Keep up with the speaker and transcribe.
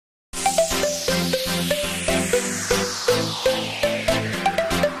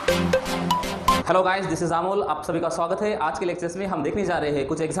Hello guys, this is Amol. आप सभी का स्वागत है। आज के लेक्चर्स में हम देखने जा रहे हैं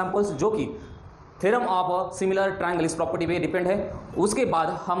कुछ एग्जांपल्स जो कि थ्योरम ऑफ सिमिलर ट्रायंगल इस प्रॉपर्टी पे डिपेंड है। उसके बाद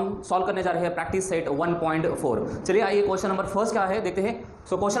हम सॉल्व करने जा रहे हैं प्रैक्टिस सेट 1.4। चलिए आइए, क्वेश्चन नंबर फर्स्ट क्या है देखते हैं।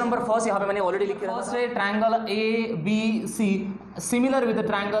 सो क्वेश्चन नंबर फर्स्ट यहाँ पे मैंने ऑलरेडी लिख दिया। फर्स्ट है triangle ABC similar with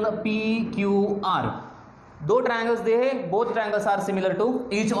triangle PQR। दो ट्रायंगल्स दे हैं, both triangles are similar to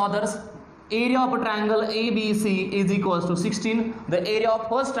each others. Area of a triangle ABC is equals to 16. The area of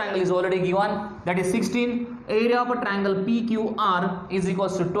first triangle is already given, that is 16. Area of a triangle PQR is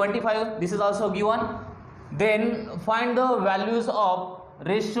equals to 25. This is also given. Then find the values of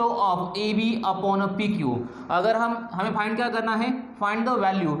ratio of AB upon PQ. अगर हमें find क्या करना है, find the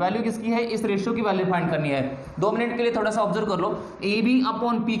value किसकी है, इस ratio की value find करनी है। 2 मिनट के लिए थोड़ा सा ऑब्जर्व कर लो। AB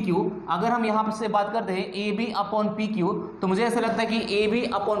अपॉन PQ, अगर हम यहाँ से बात करते हैं AB अपॉन PQ, तो मुझे ऐसा लगता है कि AB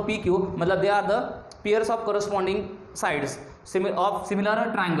अपॉन PQ मतलब they are the pairs of corresponding sides of similar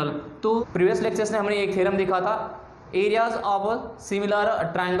triangle. तो प्रीवियस लेक्चर्स में हमने एक थ्योरम देखा था, एरियाज ऑफ सिमिलर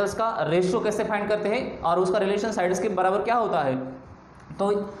ट्राइंगल्स का रेशियो कैसे फाइंड करते हैं और उसका रिलेशन साइड्स के बराबर क्या होता है। तो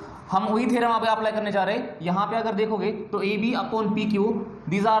हम वही थ्योरम यहाँ पे अप्लाई करने जा रहे हैं। यहाँ पे अगर देखोगे तो AB upon PQ,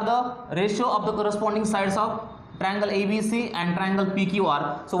 these are the ratio of the corresponding sides of triangle ABC and triangle PQR।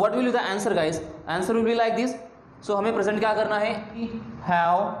 So what will be the answer guys? Answer will be like this. सो हमें प्रेजेंट क्या करना है,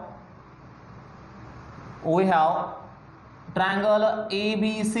 we have triangle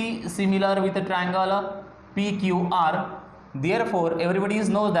ABC similar with the triangle PQR. Therefore everybody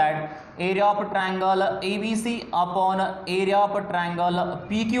knows that area of triangle ABC upon area of triangle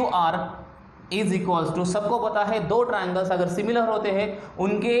PQR is equals to, सबको पता है दो triangles अगर similar होते हैं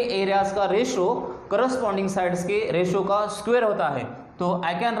उनके एरियाज का रेशियो करस्पॉन्डिंग साइड्स के रेशियो का स्क्वायर होता है। तो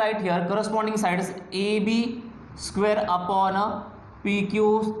I can write here corresponding sides AB square upon PQ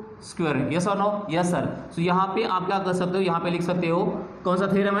square. Yes और नो? Yes sir. सो यहाँ पे आप क्या कर सकते हो, यहाँ पे लिख सकते हो कौन सा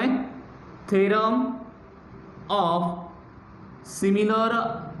थ्योरम है, थ्योरम ऑफ सिमिलर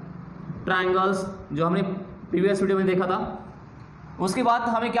ट्रायंगल्स, जो हमने प्रीवियस वीडियो में देखा था। उसके बाद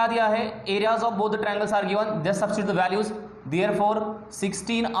हमें क्या दिया है, areas of both the triangles are given, just substitute the values. Therefore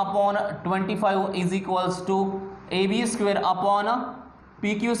 16 upon 25 is equals to AB square upon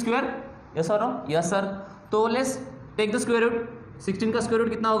PQ square. Yes और नो? Yes sir. तो let's take the square root. 16 का स्क्वायर रूट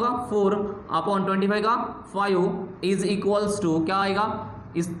कितना होगा, 4 upon 25 का 5 is equals to क्या आएगा,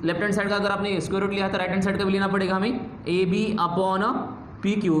 इस left hand side का अगर आपने स्क्वायर रूट लिया है तो राइट हैंड साइड का भी लेना पड़ेगा हमें, AB अपॉन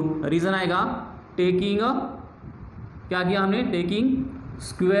PQ। रीजन आएगा टेकिंग, क्या किया हमने, टेकिंग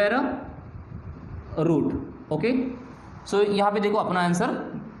स्क्वायर रूट। ओके, सो यहाँ पे देखो अपना आंसर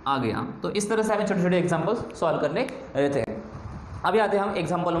आ गया। तो इस तरह से हमें छोटे छोटे एग्जांपल्स सॉल्व करने रहते हैं। अभी आते हैं हम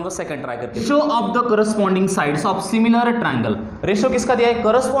एग्जांपल नंबर 2 ट्राई करते हैं। Ratio of the corresponding sides of similar triangle. Ratio किसका दिया है,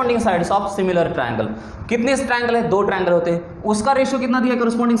 corresponding sides of similar triangle. कितने ट्रायंगल है, 2 ट्रायंगल होते हैं, उसका रेशियो कितना दिया है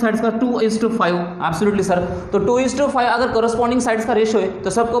करस्पॉन्डिंग साइड्स का, 2:5। Absolutely sir. तो 2:5 अगर करस्पॉन्डिंग साइड्स का रेशियो है तो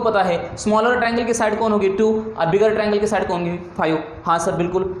सबको पता है स्मॉलर ट्रायंगल की साइड कौन होगी, 2, और बिगर ट्रायंगल की साइड कौन होगी, 5। हाँ सर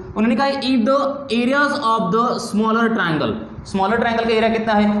बिल्कुल। उन्होंने कहा if the areas of the smaller triangle, smaller triangle का एरिया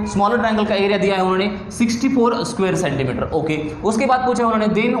कितना है, स्मॉलर ट्रायंगल का एरिया दिया है उन्होंने 64 स्क्वायर सेंटीमीटर। ओके, उसके बाद पूछा उन्होंने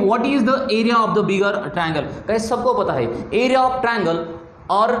then what is the area of the bigger triangle. Guys सबको पता है एरिया ऑफ ट्रायंगल,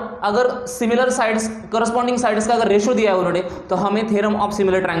 और अगर सिमिलर साइड्स करस्पॉन्डिंग साइड्स का अगर रेशियो दिया है उन्होंने तो हमें theorem of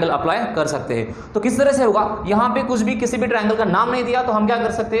similar triangle apply कर सकते हैं। तो किस तरह से होगा, यहाँ पे कुछ भी किसी भी ट्रायंगल का नाम नहीं दिया तो हम क्या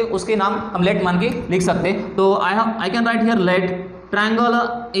कर सकते हैं, उसके नाम हम लेट मान के लिख सकते हैं। तो I can write here let triangle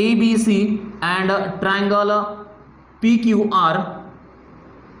ABC and triangle PQR,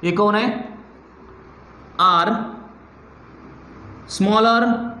 ये कौन है, are smaller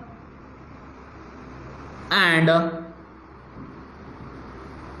and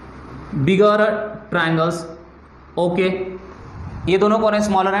bigger triangles. Okay, ये दोनों कौन है,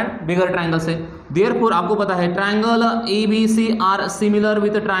 स्मॉलर एंड बिगर ट्रायंगल्स है। देयरफॉर आपको पता है triangle ABC are similar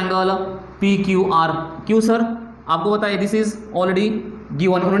with triangle PQR। क्यों सर? आपको पता है दिस इज ऑलरेडी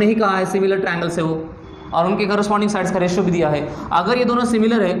गिवन, उन्होंने ही कहा है सिमिलर ट्रायंगल से वो, और उनके करस्पॉन्डिंग साइड्स का रेशियो भी दिया है। अगर ये दोनों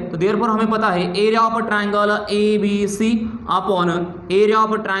सिमिलर है तो देयरफॉर हमें पता है area of triangle ABC upon area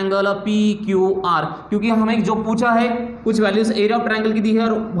of triangle PQR, क्योंकि हमें जो पूछा है कुछ वैल्यूज एरिया ऑफ ट्रायंगल की दी है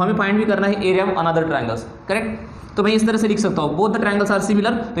और हमें फाइंड भी करना है area of another triangles. Correct? तो मैं इस तरह से लिख सकता हूँ both the triangles are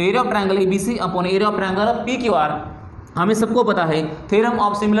similar, तो area of triangle ABC upon area of triangle PQR। हमें सबको पता है थ्योरम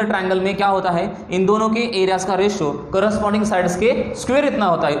ऑफ सिमिलर ट्रायंगल में क्या होता है, इन दोनों के एरियाज का रेशियो करस्पॉन्डिंग साइड्स के स्क्वायर इतना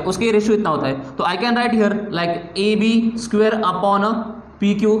होता है, उसके रेशियो इतना होता है। तो I can write here like AB square upon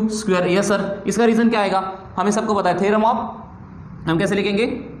PQ square. Yes sir. इसका रीजन क्या आएगा, हमें सबको पता है थ्योरम ऑफ, हम कैसे लिखेंगे,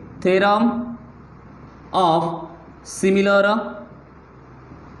 थ्योरम ऑफ सिमिलर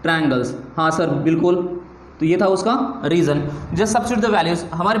ट्रायंगल्स। हाँ सर बिल्कुल। तो ये था उसका reason. Just substitute the values.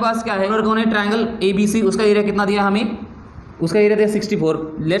 हमारे पास क्या है, कौन है, ट्रायंगल ABC, उसका एरिया कितना दिया हमें, उसका एरिया दिया 64।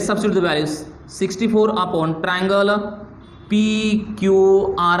 Let's substitute the values. 64 upon triangle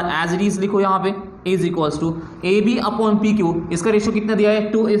PQR as it is लिखो यहाँ पे, is equals to AB upon PQ, इसका रेशियो कितना दिया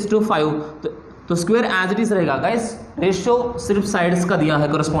है 2:5, तो स्क्वायर एज इट इज रहेगा गाइस। रेशियो सिर्फ साइड्स का दिया है,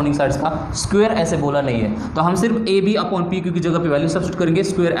 करस्पॉन्डिंग साइड्स का, स्क्वायर ऐसे बोला नहीं है, तो हम सिर्फ AB अपॉन PQ की जगह पे वैल्यू सब्स्टिट्यूट करेंगे,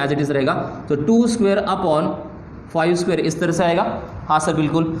 स्क्वायर एज इट इज रहेगा, तो 2 स्क्वायर अपॉन 5 स्क्वायर इस तरह से आएगा। हाँ सर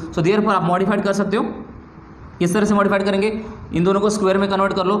बिल्कुल। सो देयरफॉर आप मॉडिफाइड कर सकते हो, किस तरह से मॉडिफाइड करेंगे, इन दोनों को स्क्वायर में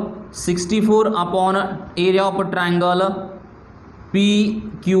कन्वर्ट कर लो। 64 upon area of triangle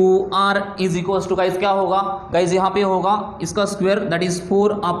PQR is equals to guys क्या होगा, गाइज यहाँ पे होगा इसका स्क्वायर, दैट इज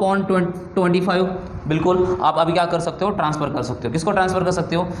 4 अपॉन 25। बिल्कुल आप अभी क्या कर सकते हो, ट्रांसफर कर सकते हो। किसको ट्रांसफर कर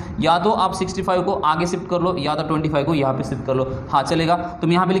सकते हो, या तो आप 65 को आगे शिफ्ट कर लो, या तो 25 को यहाँ पे शिफ्ट कर लो। हाँ चलेगा, तो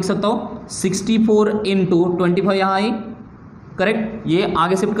मैं यहाँ पे लिख सकता हूँ 64 इंटू 25 यहाँ आई, करेक्ट, ये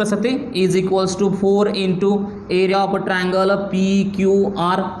आगे शिफ्ट कर सकते हैं, is equals to 4 into area of triangle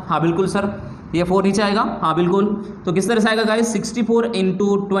PQR। हाँ बिल्कुल सर, ये 4 नीचे आएगा, हाँ बिल्कुल। तो किस तरह से आएगा guys, 64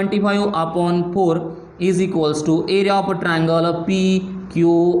 into 25 upon 4 is equals to area of triangle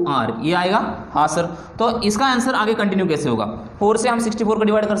PQR, ये आएगा। हाँ सर, तो इसका आंसर आगे कंटिन्यू कैसे होगा, 4 से हम 64 को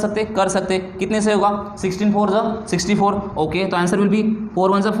डिवाइड कर सकते, कितने से होगा, 16 4 जा 64, ओके, तो आंसर विल बी 4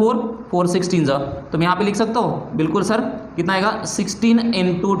 1 जा 4, 4 16 जा, तो मैं यहाँ पे लिख सकता हूँ, बिल्कुल सर, कितना आएगा 16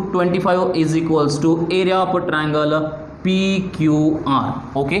 into 25 is equals to area of triangle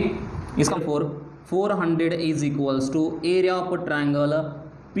PQR, okay. इसका 400 is equals to area of triangle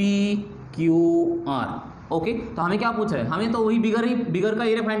PQR, okay. तो हमें क्या पूछ रहे हैं, हमें तो वही बिगर का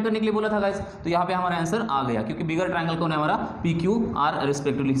एरिया फाइंड करने के लिए बोला था गाइस, तो यहाँ पे हमारा आंसर आ गया, क्योंकि बिगर ट्राइंगल कौन है हमारा, PQR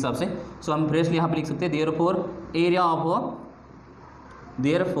रिस्पेक्टिवली हिसाब से। सो हम फ्रेशली यहाँ पे लिख सकते हैं therefore area of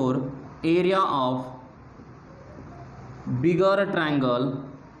bigger triangle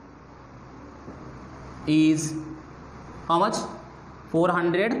is how much,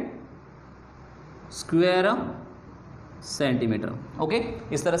 400 square centimetre, okay.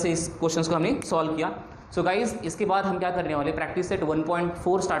 इस तरह से इस क्वेश्चन को हमने सॉल्व किया। सो गाइज इसके बाद हम क्या करने वाले, प्रैक्टिस सेट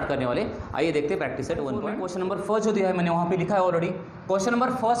 1.4 स्टार्ट करने वाले। आइए देखते हैं practice set 1. Question number first जो दिया है मैंने वहां पे लिखा है ऑलरेडी। क्वेश्चन नंबर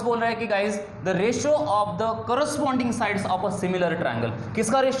फर्स्ट बोल रहा है कि guys the ratio of the corresponding sides of a similar triangle.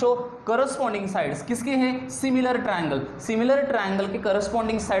 किसका रेशियो, करस्पॉन्डिंग साइड्स किसके हैं, सिमिलर ट्रायंगल। सिमिलर ट्रायंगल के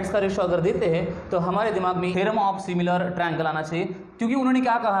करस्पॉन्डिंग साइड्स का रेशियो अगर देते हैं तो हमारे दिमाग में थ्योरम ऑफ सिमिलर ट्रायंगल आना चाहिए, क्योंकि उन्होंने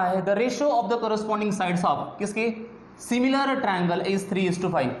क्या कहा है, the ratio of the corresponding sides of किसके, सिमिलर ट्रायंगल इज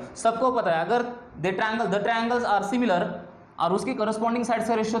 3:5। सबको पता है अगर द ट्रायंगल्स आर सिमिलर और उसके करस्पॉन्डिंग साइड्स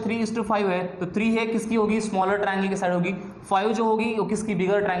का रेशियो 3:5 है, तो 3 है किसकी होगी, स्मॉलर ट्रायंगल की साइड होगी, 5 जो होगी वो किसकी,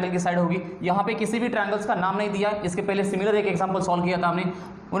 बिगर ट्रायंगल की साइड होगी। यहाँ पे किसी भी ट्रायंगल्स का नाम नहीं दिया, इसके पहले सिमिलर एक एग्जांपल सॉल्व किया था हमने,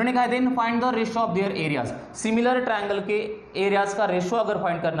 उन्होंने कहा then find the ratio of their areas. Similar triangle के एरियाज का रेशियो अगर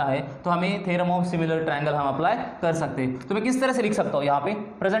फाइंड करना है तो हमें थ्योरम ऑफ सिमिलर ट्रायंगल हम अप्लाई कर सकते हैं। तो मैं किस तरह से लिख सकता हूँ, यहाँ पे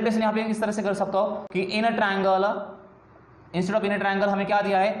प्रेजेंटेशन यहाँ पे इस तरह से कर सकता हूँ कि इन a triangle, instead of in triangle हमें क्या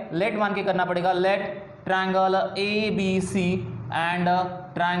दिया है, लेट मान के करना पड़ेगा, late triangle ABC and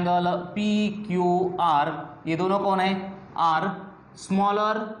triangle PQR, ये दोनों कौन है, are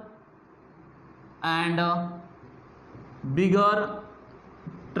smaller and bigger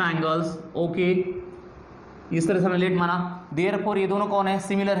triangles, okay. इस तरह से हमने लेट माना, देयरफॉर ये दोनों कौन है,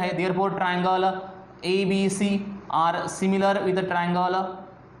 सिमिलर है, therefore triangle ABC are similar with triangle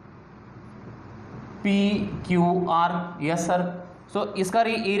PQR, yes sir. सो इसका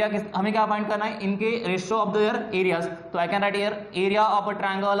एरिया हमें क्या फाइंड करना है, इनके रेशियो ऑफ देयर एरियाज, तो I can write here area of a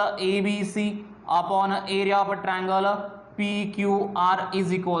triangle ABC upon area of a triangle PQR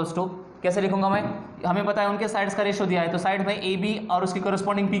is equals to, कैसे लिखूंगा मैं, हमें पता है उनके साइड्स का रेशियो दिया है, तो साइड में AB और उसकी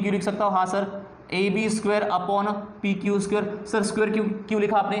करस्पॉन्डिंग PQ लिख सकता हूँ, हाँ sir, AB square upon PQ square. Sir square क्यों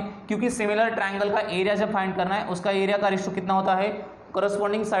लिखा आपने, क्योंकि सिमिलर ट्रायंगल का एरिया जब फाइंड करना है उसका एरिया का रेशियो कितना होता है,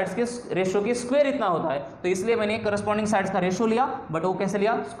 करस्पॉन्डिंग साइड्स के रेशियो की स्क्वायर इतना होता है, तो इसलिए मैंने करस्पॉन्डिंग साइड्स का रेशियो लिया, बट वो कैसे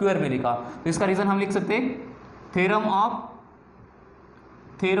लिया, स्क्वायर में लिखा। तो इसका रीजन हम लिख सकते हैं theorem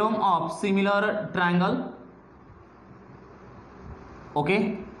of similar triangle, okay,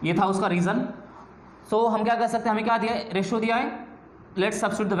 ये था उसका रीजन। सो हम क्या कर सकते हैं, हमें क्या दिया है, रेशियो दिया है, let's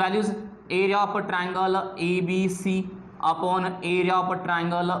substitute the values, area of triangle ABC upon area of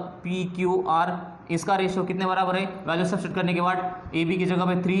triangle PQR, इसका रेशियो कितने बराबर है, वैल्यू सब्स्टिट्यूट करने के बाद AB की जगह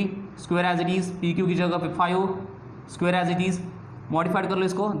पे 3 square as it is, PQ की जगह पे 5 square as it is, modified कर लो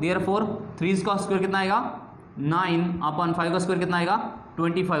इसको, देयरफॉर 3 का स्क्वायर कितना आएगा 9 अपॉन 5 का स्क्वायर कितना आएगा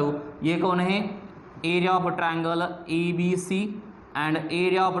 25। ये कौन है, area of triangle ABC and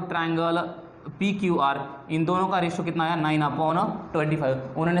area of triangle P Q R, इन दोनों का रेशियो कितना आया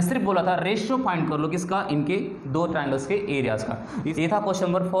 9/25। उन्होंने सिर्फ बोला था रेशियो फाइंड कर लो किसका, इनके दो ट्रायंगल्स के एरियाज का। ये था question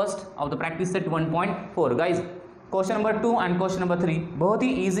number first of the practice set 1.4। Guys question number 2 and question number 3 बहुत ही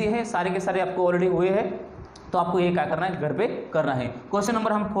ईजी है, सारे के सारे आपको ऑलरेडी हुए हैं, तो आपको ये क्या करना है, घर पे करना है। क्वेश्चन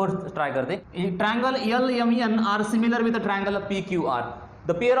नंबर हम 4 ट्राई करते हैं। Triangle LMN are similar with triangle PQR,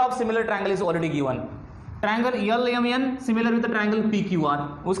 the pair of similar triangle is already given. Triangle LMN similar with triangle PQR,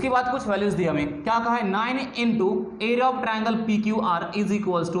 उसके बाद कुछ वैल्यूज दी हमें, क्या कहा है 9 into area of triangle PQR is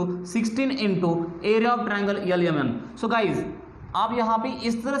equals to 16 into area of triangle LMN। So guys आप यहाँ पे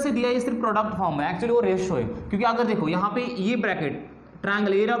इस तरह से दिया, ये सिर्फ प्रोडक्ट फॉर्म है, एक्चुअली वो रेशियो है, क्योंकि अगर देखो यहाँ पे ये bracket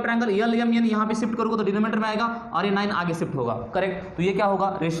triangle area of triangle LMN यहाँ पे शिफ्ट करोगे तो डिनोमिनेटर में आएगा और ये 9 आगे शिफ्ट होगा, करेक्ट। तो ये क्या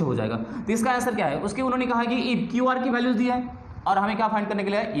होगा, रेशियो हो जाएगा। तो इसका आंसर क्या है, उसके उन्होंने कहा कि QR की वैल्यूज दिया है और हमें क्या फाइंड करने के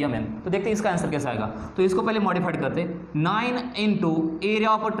लिए है EMN। तो देखते हैं इसका आंसर कैसा आएगा। तो इसको पहले मॉडिफाइड करते हैं, 9 into area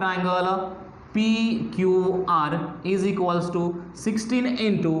of triangle PQR is equals to 16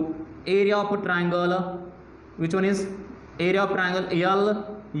 into area of triangle which one is area of triangle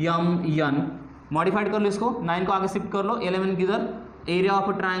LMN। Modified कर लो इसको, 9 को आगे शिफ्ट कर लो, LMN की इधर, area of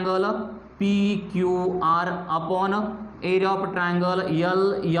triangle PQR upon area of triangle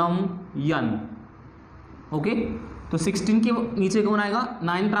LMN। Okay, तो 16 के नीचे कौन आएगा,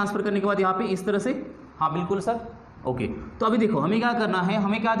 9 ट्रांसफर करने के बाद यहाँ पे इस तरह से, हाँ बिल्कुल सर, ओके। तो अभी देखो हमें क्या करना है,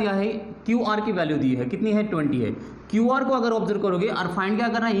 हमें क्या दिया है, QR की वैल्यू दी है, कितनी है 20 है। QR को अगर ऑब्जर्व करोगे और फाइंड क्या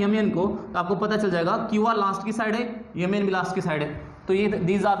करना है EMN को, तो आपको पता चल जाएगा QR लास्ट की साइड है, EMN भी लास्ट की साइड है, तो ये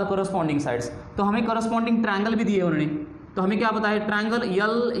these are the corresponding sides. तो हमें करस्पॉन्डिंग ट्रायंगल भी दिए उन्होंने, तो हमें क्या पता है, triangle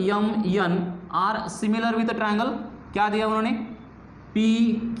LMN are similar with triangle, क्या दिया उन्होंने,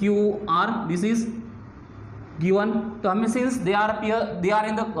 PQR, दिस इज गिवन। तो हमें since they are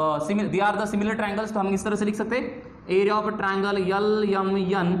the similar triangles, तो हम इस तरह से लिख सकते हैं, area of triangle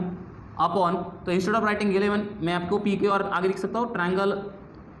LMN upon, तो इंस्टेड ऑफ राइटिंग 11 मैं आपको PQR आगे लिख सकता हूँ, triangle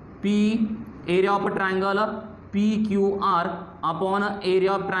P area of triangle PQR upon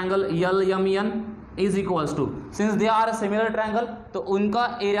area of triangle LMN is equals to, since they are similar triangle, तो उनका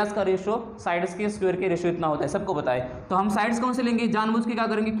एरियाज का रेशियो साइड्स के स्क्वायर के रेशियो इतना होता है, सबको पता है। तो हम साइड्स कौन से लेंगे, जानबूझ के क्या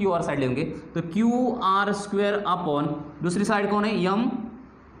करेंगे, QR साइड लेंगे, तो QR स्क्वायर अपॉन दूसरी साइड कौन है, M,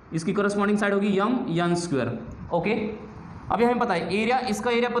 इसकी करस्पॉन्डिंग साइड होगी MN स्क्वायर। ओके, अभी हमें पता है एरिया,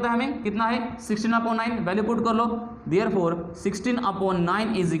 इसका एरिया पता है हमें कितना है, 16/9, वैल्यू पुट कर लो, therefore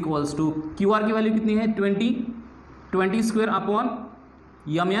 16/9 is equals to, QR की वैल्यू कितनी है 20 square upon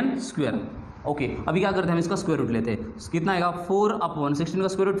MN square. Okay, अभी क्या करते हैं, हम इसका स्क्वायर रूट लेते हैं, कितना आएगा 4/16 का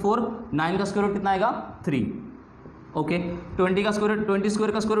स्क्वायर रूट 4, 9 का स्क्वायर रूट कितना आएगा 3। ओके, 20 का स्क्वायर रूट, 20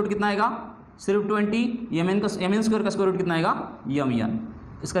 स्क्वायर का स्क्वायर रूट कितना आएगा सिर्फ 20, MN स्क्वायर का स्क्वायर रूट कितना आएगा MN।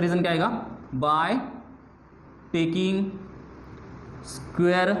 इसका रीजन क्या आएगा, by taking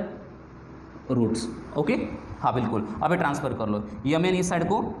square roots. Okay, हाँ बिल्कुल, अभी ट्रांसफर कर लो, MN इस साइड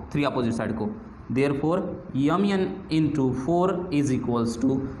को, 3 अपोजिट साइड को, therefore MN into 4 is equals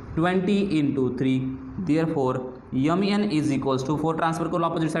to 20 into 3, therefore MN is equals to 4 transfer करो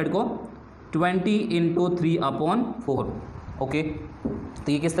अपोजिट साइड को, 20 into 3/4। ओके,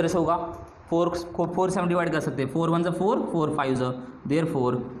 तो ये किस तरह से होगा, 4 से हम डिवाइड कर सकते हैं, 4 1 जा 4, 4 5 जा,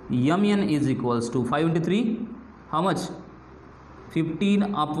 therefore MN is equals to 5 into 3 how much,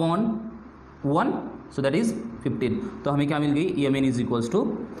 15/1, so that is 15। तो हमें क्या मिल गई, EMN इज इक्वल्स टू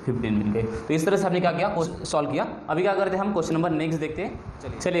 15 मिल गए। तो इस तरह से हमने क्या किया, सॉल्व किया। अभी क्या करते हैं, हम क्वेश्चन नंबर नेक्स्ट देखते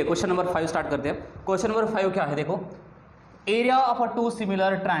हैं। चलिए क्वेश्चन नंबर 5 स्टार्ट करते हैं। क्वेश्चन नंबर 5 क्या है, देखो, area of a 2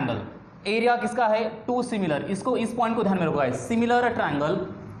 similar triangle, area किसका है 2 सिमिलर, इसको इस पॉइंट को ध्यान में रखो, similar triangle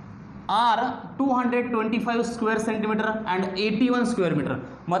are 225 square centimetre and 81 square metre,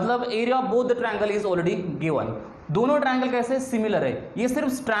 मतलब area of both the triangle is already given. दोनों ट्रायंगल कैसे सिमिलर है, ये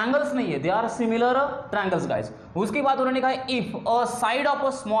सिर्फ ट्रायंगल्स नहीं है, they are similar triangles guys. उसके बाद उन्होंने कहा if a side of a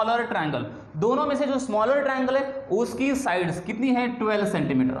smaller triangle, दोनों में से जो स्मॉलर ट्रायंगल है उसकी साइड्स कितनी है 12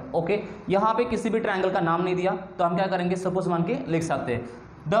 सेंटीमीटर। ओके, यहां पे किसी भी ट्रायंगल का नाम नहीं दिया, तो हम क्या करेंगे, सपोज मान के लिख सकते हैं,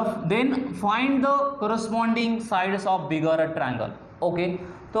 then find the corresponding sides of bigger triangle. Okay,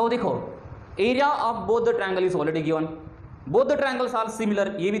 तो देखो area of both the triangle is already given, both the triangles are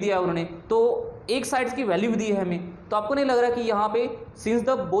similar, ये भी दिया है उन्होंने, तो एक साइड्स की वैल्यू भी दी है हमें। तो आपको नहीं लग रहा कि यहाँ पे since the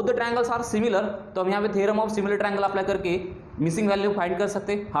both the triangles are similar, तो हम यहाँ पे theorem of similar triangle apply करके मिसिंग वैल्यू फाइंड कर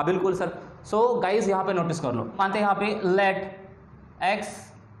सकते हैं। हाँ बिल्कुल सर। सो गाइज यहाँ पे नोटिस कर लो, मानते हैं यहाँ पे late x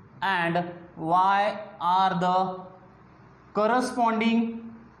and y are the corresponding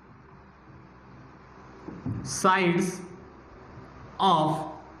sides of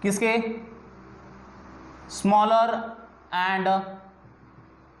किसके, smaller and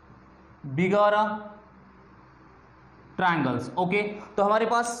bigger triangles. Okay, तो हमारे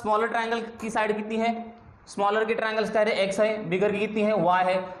पास स्मॉलर ट्रायंगल की साइड कितनी है, स्मॉलर के ट्रायंगल की साइड x है, बिगर की कितनी है y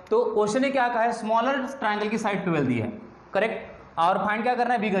है। तो क्वेश्चन ने क्या कहा है, स्मॉलर ट्रायंगल की साइड 12 दी है, करेक्ट। और फाइंड क्या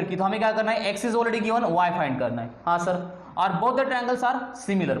करना है, बिगर की, तो हमें क्या करना है, x is already given, y find करना है। हाँ सर, और both the triangles are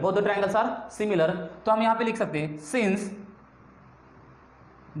similar, both the triangles are similar, तो हम यहां पे लिख सकते हैं since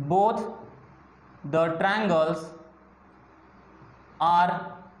both the triangles are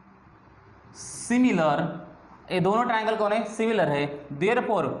similar, ये दोनों ट्रायंगल कौन है, सिमिलर है,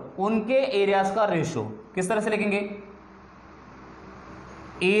 देयरफॉर उनके एरियाज का रेशियो किस तरह से लिखेंगे,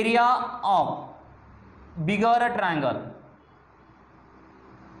 area of bigger triangle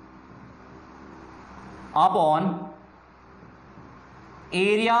upon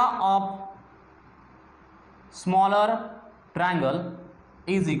area of smaller triangle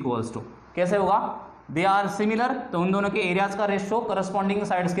is equals to, कैसे होगा, दे आर सिमिलर, तो उन दोनों के एरियाज का रेशियो करस्पॉन्डिंग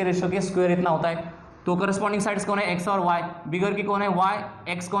साइड्स के रेशियो के स्क्वायर इतना होता है। तो करस्पॉन्डिंग साइड्स कौन है, x और y, बिगर की कौन है y,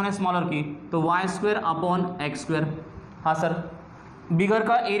 x कौन है स्मॉलर की, तो y square upon x square. हाँ सर, बिगर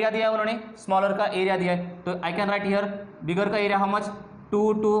का एरिया दिया है उन्होंने, स्मॉलर का एरिया दिया है, तो आई कैन राइट हियर बिगर का area how much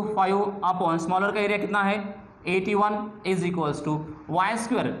 225 upon smaller का एरिया कितना है 81 is equals to y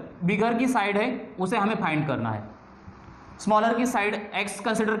square, बिगर की साइड है उसे हमें फाइंड करना है, स्मॉलर की साइड x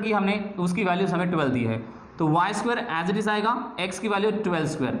कंसिडर की हमने, तो उसकी वैल्यू हमें 12 दी है, तो y square as it is आएगा, x की वैल्यू 12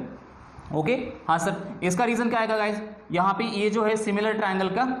 स्क्वायर। ओके, हाँ सर, इसका रीजन क्या आएगा गाइस, यहाँ पे ये जो है सिमिलर ट्रायंगल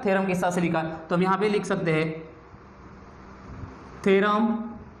का थ्योरम के हिसाब से लिखा है, तो हम यहाँ पे लिख सकते हैं थ्योरम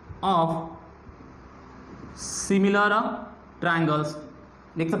ऑफ सिमिलर ट्रायंगल्स,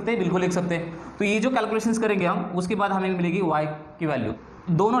 लिख सकते हैं, बिल्कुल लिख सकते हैं। तो ये जो कैलकुलेशंस करेंगे हम, उसके बाद हमें मिलेगी y की वैल्यू,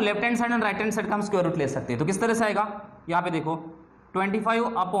 दोनों left hand side and right hand side का हम स्क्वायर रूट ले सकते हैं। तो किस तरह से आएगा, यहाँ पे देखो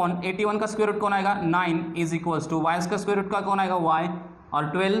 25 अपॉन 81 का स्क्वायर रूट कौन आएगा 9 इज इक्वल्स टू y का स्क्वायर रूट का कौन आएगा y, और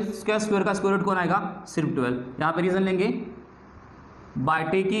 12 का स्क्वायर रूट कौन आएगा सिर्फ 12। यहाँ पे रीजन लेंगे by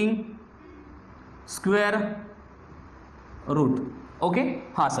taking square root. Okay,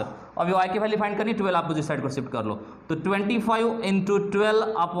 हाँ सर, अब y की वैल्यू फाइंड करनी, 12 आप दूसरी साइड पर शिफ्ट कर लो, तो 25 इंटू 12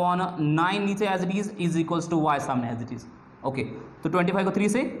 अपॉन 9 नीचे as it is equals to y सामने एज इट इज। ओके, तो 25 को 3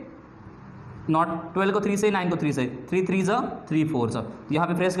 से, नॉट 12 को 3 से, 9 को 3 से, 3 3 ज़ा 3 4 ज़ा, तो यहाँ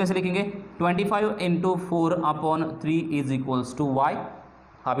पे फ्रेश कैसे लिखेंगे 25 into 4 upon 3 is equals to y।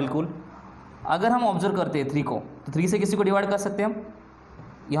 हाँ बिल्कुल, अगर हम ऑब्जर्व करते हैं 3 को, तो 3 से किसी को डिवाइड कर सकते हैं हम,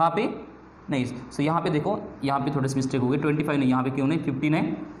 यहाँ पे नहीं, सो यहाँ पे देखो, यहाँ पे थोड़ी सी मिस्टेक हो गई, 25 नहीं, यहाँ पे क्यों नहीं 15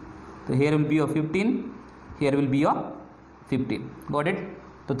 है, तो hair will be a 15, hair will be a 15, got it.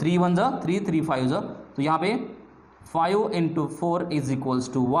 तो 3 1 ज़ा 3, 3 5 ज़ा, तो यहाँ पे 5 into 4 is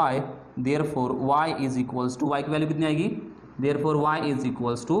equals to y, therefore y is equals to, y की वैल्यू कितनी आएगी, therefore y is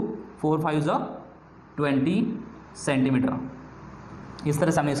equals to 4 5 ज़ा 20 सेंटीमीटर। इस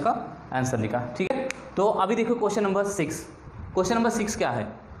तरह से हमने इसका आंसर लिखा, ठीक है। तो अभी देखो क्वेश्चन नंबर 6, क्वेश्चन नंबर 6 क्या है,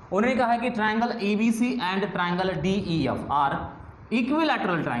 उन्होंने कहा है कि triangle ABC and triangle DEF are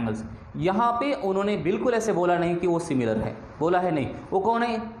equilateral triangles. यहाँ पे उन्होंने बिल्कुल ऐसे बोला नहीं कि वो सिमिलर है, बोला है नहीं, वो कौन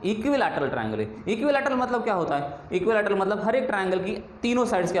है, इक्विलैटरल ट्रायंगल है। इक्विलैटरल मतलब क्या होता है, इक्विलैटरल मतलब हर एक ट्रायंगल की तीनों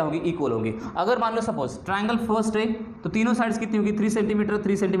साइड्स क्या होगी, इक्वल होगी। अगर मान लो सपोज ट्रायंगल फर्स्ट है तो तीनों साइड्स कितनी होगी 3 centimetre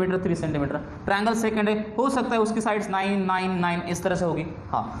 3 centimetre 3 centimetre, triangle second है, हो सकता है उसकी साइड्स 9 9 9 इस तरह से होगी।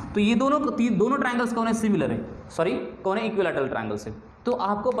 हाँ, तो ये दोनों ट्रायंगल्स कौन है, सिमिलर है, सॉरी कौन है, इक्विलैटरल ट्रायंगल्स है। तो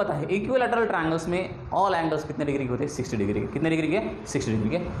आपको पता है इक्विलैटरल ट्रायंगल्स में ऑल एंगल्स कितने डिग्री के होते हैं, 60 डिग्री के, कितने डिग्री के, 60 डिग्री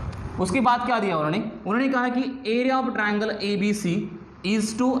के। उसके बाद क्या दिया उन्होंने कहा कि area of triangle ABC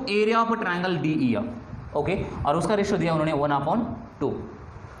is to area of triangle DEF। Okay, और उसका रेशियो दिया उन्होंने 1/2।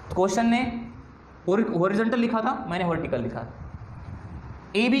 क्वेश्चन ने हॉरिजॉन्टल लिखा था, मैंने वर्टिकल लिखा था।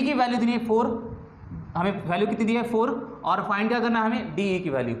 AB की वैल्यू दी है 4, हमें वैल्यू कितनी दी है 4, और फाइंड क्या करना है हमें DE की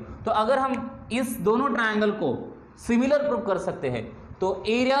वैल्यू। तो अगर हम इस दोनों ट्रायंगल को सिमिलर प्रूव कर सकते हैं तो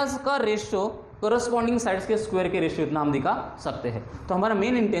एरियाज का रेशियो करस्पॉन्डिंग साइड्स के स्क्वायर के रेशियो इतना हम दिखा सकते हैं। तो हमारा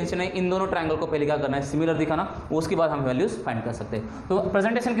मेन इंटेंशन है इन दोनों ट्रायंगल को पहले क्या करना है, सिमिलर दिखाना, उसके बाद हम वैल्यूज फाइंड कर सकते हैं। तो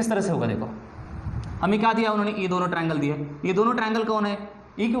प्रेजेंटेशन किस तरह से होगा, देखो हमें क्या दिया उन्होंने, ये दोनों ट्रायंगल दिए, ये दोनों ट्रायंगल कौन है,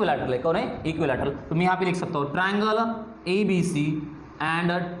 इक्विलैटरल है, कौन है, इक्विलैटरल। तो मैं यहाँ पे लिख सकता हूँ triangle ABC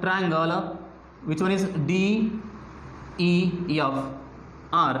and triangle which one is DEF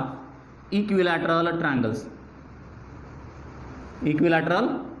are equilateral triangles, equilateral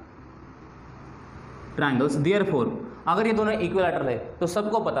triangles. Therefore अगर ये दोनों इक्विलैटरल है तो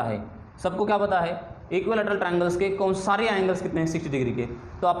सबको पता है, सबको क्या पता है, इक्विलैटरल ट्रायंगल्स के कौन सारे एंगल्स कितने हैं, 60 डिग्री के।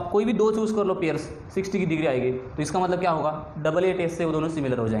 तो आप कोई भी दो चूज कर लो पेयर्स, 60 की डिग्री आएगी, तो इसका मतलब क्या होगा, डबल ए टेस्ट से वो दोनों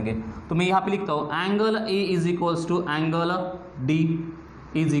सिमिलर हो जाएंगे। तो मैं यहाँ पे लिखता हूँ angle A is equals to angle D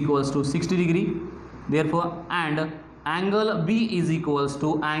is equals to 60 degree, therefore and angle B is equals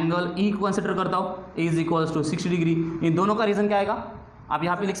to angle E को कंसिडर करता हूं, इज इक्वल्स टू 60 डिग्री। इन दोनों का रीजन क्या आएगा, आप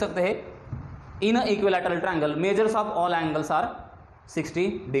यहां पे लिख सकते हैं इन equilateral triangle measures of all angles are 60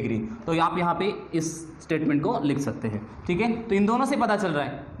 degree. तो आप यहाँ पे इस स्टेटमेंट को लिख सकते हैं, ठीक है। तो इन दोनों से पता चल रहा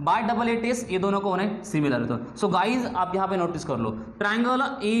है बाय डबल ए टेस्ट ये दोनों कौन है, सिमिलर। तो सो गाइज आप यहाँ पे नोटिस कर लो, ट्रायंगल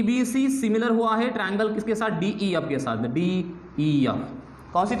ABC सिमिलर हुआ है ट्रायंगल किसके साथ, DEF के साथ, DEF।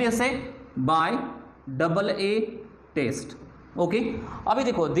 कौन सी टेस्ट से, bye double A test, okay. अभी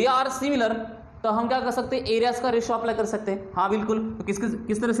देखो दे आर सिमिलर, तो हम क्या कर सकते हैं, एरियाज का रेशो अप्लाई कर सकते हैं। हाँ बिल्कुल, तो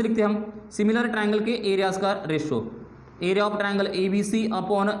किस तरह से लिखते हैं हम, सिमिलर ट्रायंगल के एरियाज का ratio, area of triangle ABC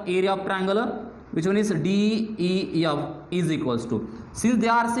upon area of triangle which one is DEF is equals to, since they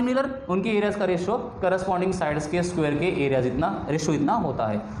are similar उनके एरियाज का रेशो करस्पॉन्डिंग साइड्स के स्क्वायर के एरियाज इतना रेशो इतना होता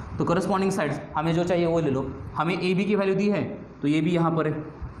है। तो करस्पॉन्डिंग साइड्स हमें जो चाहिए वो ले लो, हमें AB की वैल्यू दी है तो ये भी यहाँ पर है,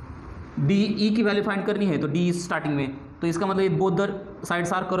 DE की वैल्यू फाइंड करनी है तो D स्टार्टिंग में, तो इसका मतलब ये both the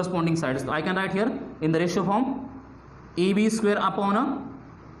sides are corresponding sides. तो I can write here in the ratio form AB square upon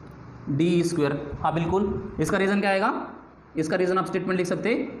DE square. हाँ बिल्कुल, इसका रीजन क्या आएगा, इसका रीजन आप स्टेटमेंट लिख सकते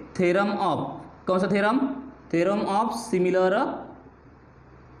हैं थ्योरम ऑफ, कौन सा theorem, theorem of similar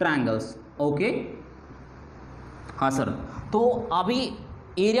triangles, okay. हाँ सर, तो अभी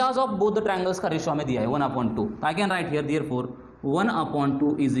areas of both the triangles का रेशियो हमें दिया है 1/2। I can write here therefore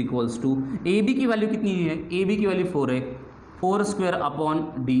 1/2 is equals to, AB की वैल्यू कितनी है, AB की वैल्यू 4 है, 4 square upon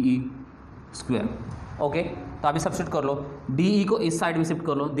DE square, okay. तो अभी सब्स्टिट्यूट कर लो, DE को इस साइड में शिफ्ट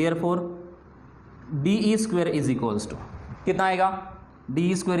कर लो, therefore DE square is equals to कितना आएगा,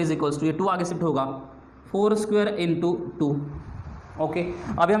 DE square is equals to, ये 2 आगे शिफ्ट होगा, 4 स्क्वायर इंटू 2, ओके।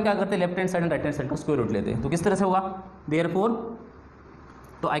 अभी हम क्या करते हैं, left hand side and right hand side का स्क्वायर रूट लेते हैं, तो किस तरह से होगा, देयरफॉर,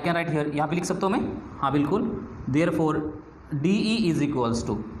 तो आई कैन राइट हियर, यहाँ पे लिख सकता हूँ मैं, हाँ बिल्कुल, therefore DE is equals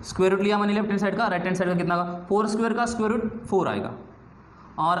to, square root लिया मैंने लेफ्ट हैंड साइड का, राइट हैंड साइड का कितना का, 4 स्क्वायर का स्क्वायर रूट 4 आएगा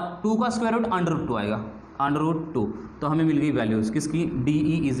और 2 का स्क्वायर रूट √2 आएगा, √2। तो हमें मिल गई वैल्यूज किसकी,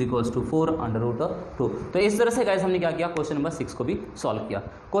 DE इज इक्वल्स टू 4 √2। तो इस तरह से गाइस हमने क्या किया, क्वेश्चन नंबर 6 को भी सॉल्व किया।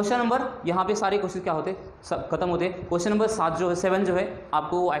 क्वेश्चन नंबर, यहाँ पे सारे क्वेश्चन क्या होते सब खत्म होते। क्वेश्चन नंबर 7 जो है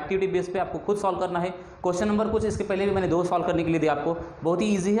आपको एक्टिविटी बेस पे आपको खुद सॉल्व करना है। क्वेश्चन नंबर कुछ इसके पहले भी मैंने 2 सॉल्व करने के लिए दिया आपको, बहुत ही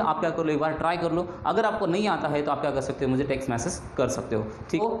ईजी है, आप क्या कर लो, एक बार ट्राई कर लो। अगर आपको नहीं आता है तो आप क्या कर सकते हो, मुझे टेक्स्ट मैसेज कर सकते हो,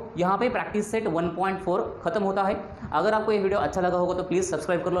 ठीक। तो यहाँ पे प्रैक्टिस सेट 1.4 खत्म होता है। अगर आपको ये वीडियो अच्छा लगा होगा तो प्लीज़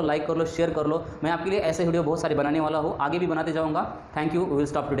सब्सक्राइब कर लो, लाइक कर लो, शेयर कर लो। मैं आपके लिए ऐसे वीडियो बहुत सारे बनाने वाला हूँ, आगे भी बनाते जाऊँगा। Thank you, we will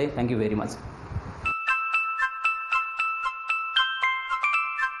stop today, thank you very much.